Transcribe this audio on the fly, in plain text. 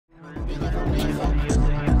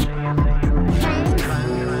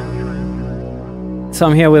So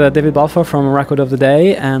I'm here with David Balfour from Record of the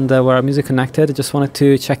Day, and we're Music Connected. I just wanted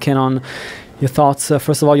to check in on your thoughts.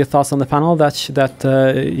 First of all, your thoughts on the panel that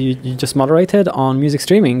you just moderated on music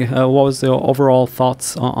streaming. What was your overall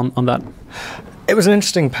thoughts on that? It was an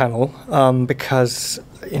interesting panel because,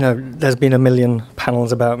 you know, there's been a million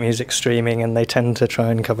panels about music streaming and they tend to try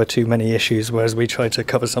and cover too many issues, whereas we tried to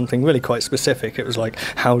cover something really quite specific. It was like,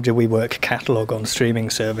 how do we work catalogue on streaming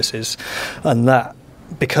services? And that,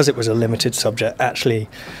 because it was a limited subject, actually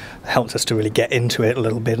helped us to really get into it a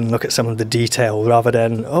little bit and look at some of the detail rather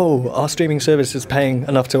than, oh, our streaming service is paying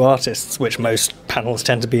enough to artists, which most panels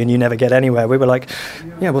tend to be, and you never get anywhere. We were like,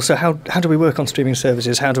 yeah, well, so how do we work on streaming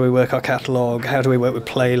services? How do we work our catalogue? How do we work with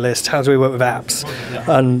playlists? How do we work with apps?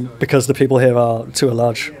 And because the people here are, to a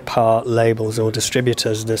large part, labels or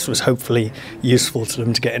distributors, this was hopefully useful to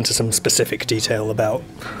them to get into some specific detail about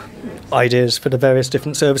ideas for the various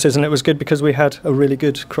different services. And it was good because we had a really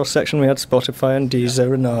good cross-section. We had Spotify and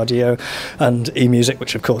Deezer and Audio and eMusic,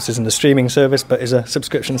 which of course isn't a streaming service but is a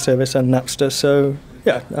subscription service, and Napster. So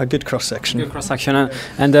yeah, a good cross-section. Good cross-section.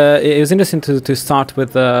 And it was interesting to start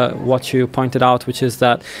with what you pointed out, which is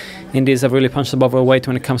that indies have really punched above their weight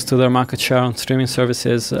when it comes to their market share on streaming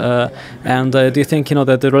services. And do you think, you know,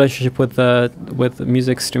 that the relationship with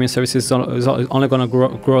music streaming services is only going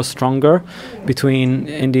to grow stronger between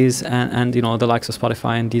indies and you know, the likes of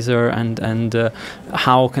Spotify and Deezer, and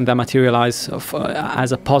how can that materialize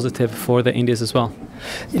as a positive for the indies as well?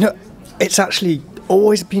 You know, it's actually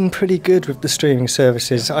always been pretty good with the streaming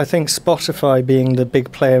services. I think Spotify, being the big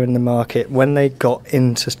player in the market, when they got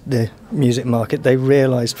into the music market, they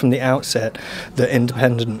realised from the outset that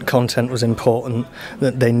independent content was important,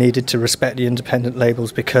 that they needed to respect the independent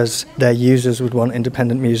labels because their users would want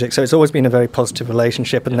independent music. So it's always been a very positive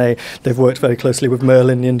relationship, and they've worked very closely with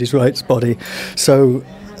Merlin, the indies rights body. So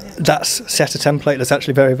that's set a template that's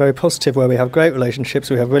actually very, very positive, where we have great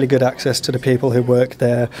relationships, we have really good access to the people who work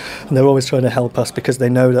there, and they're always trying to help us because they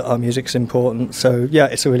know that our music's important. So yeah,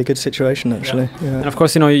 it's a really good situation actually. Yeah. And of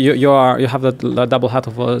course, you know, you have the double hat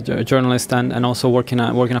of a journalist and also working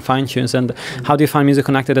at Fine Tunes. And how do you find Music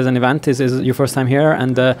Connected as an event? Is it your first time here?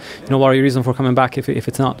 And you know, what are your reasons for coming back if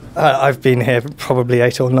it's not? I've been here probably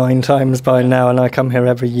 8 or 9 times by now, and I come here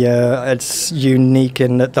every year. It's unique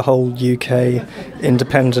in that the whole UK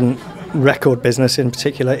independent record business in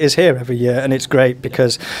particular is here every year, and it's great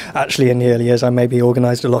because actually in the early years I maybe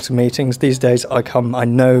organised a lot of meetings. These days I come, I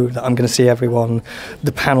know that I'm going to see everyone.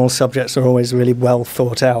 The panel subjects are always really well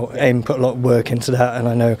thought out. AIM put a lot of work into that, and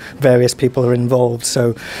I know various people are involved,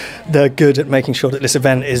 so they're good at making sure that this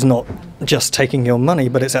event is not just taking your money,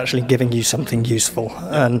 but it's actually giving you something useful.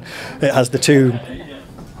 And it has the two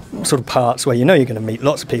sort of parts where you know you're going to meet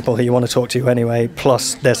lots of people who you want to talk to anyway,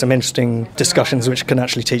 plus there's some interesting discussions which can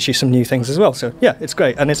actually teach you some new things as well. So yeah, it's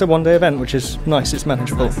great, and it's a one-day event, which is nice. It's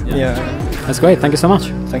manageable. Yeah. That's great. Thank you so much.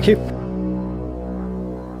 Thank you.